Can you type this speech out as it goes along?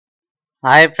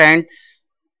Hi friends,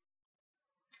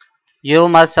 you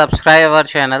must subscribe our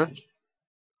channel.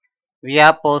 We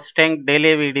are posting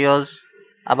daily videos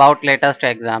about latest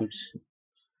exams.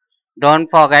 Don't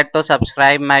forget to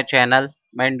subscribe my channel.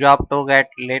 Main job to get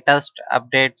latest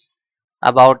update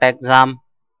about exam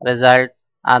result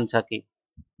answer key.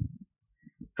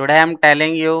 Today I am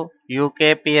telling you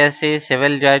UKPSC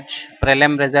Civil Judge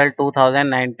Prelim Result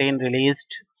 2019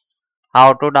 released.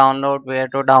 How to download, where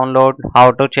to download,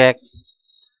 how to check.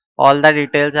 All the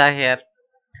details are here.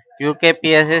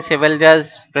 UKPSC Civil Judge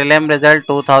Prelim Result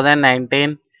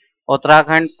 2019.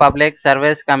 Uttarakhand Public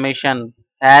Service Commission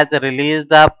has released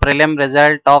the prelim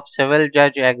result of Civil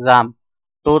Judge exam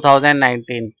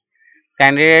 2019.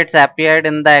 Candidates appeared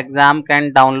in the exam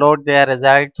can download their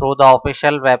result through the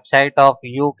official website of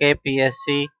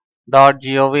ukpsc.gov.in.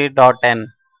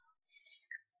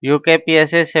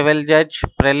 UKPSC Civil Judge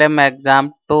Prelim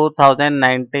Exam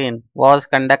 2019 was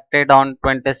conducted on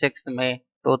 26th May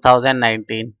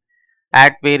 2019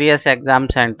 at various exam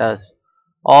centers.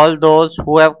 All those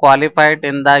who have qualified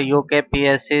in the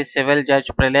UKPSC Civil Judge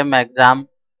Prelim Exam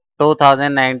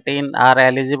 2019 are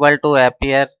eligible to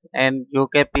appear in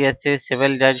UKPSC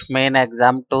Civil Judge Main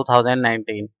Exam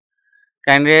 2019.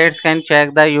 Candidates can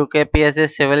check the UKPSC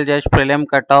Civil Judge Prelim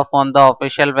cutoff on the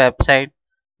official website.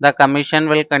 The Commission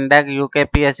will conduct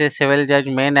UKPSC Civil Judge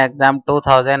Main Exam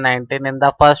 2019 in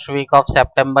the first week of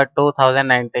September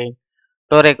 2019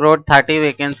 to recruit 30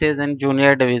 vacancies in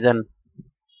Junior Division.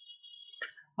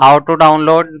 How to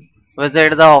download?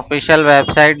 Visit the official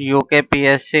website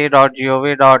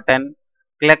ukpsc.gov.in.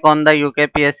 Click on the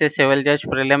UKPSC Civil Judge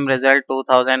Prelim Result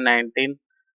 2019.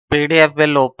 PDF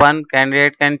will open.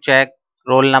 Candidate can check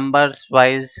roll numbers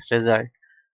wise result.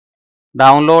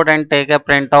 Download and take a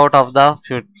printout of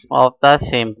the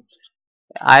same.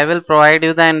 I will provide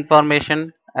you the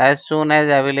information as soon as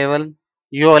available.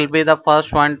 You will be the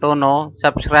first one to know.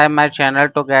 Subscribe my channel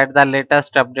to get the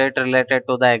latest update related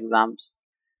to the exams.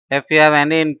 If you have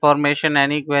any information,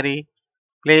 any query,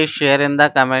 please share in the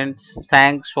comments.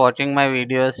 Thanks for watching my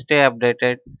videos. Stay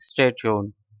updated. Stay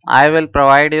tuned. I will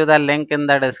provide you the link in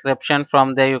the description.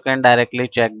 From there you can directly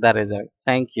check the result.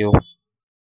 Thank you.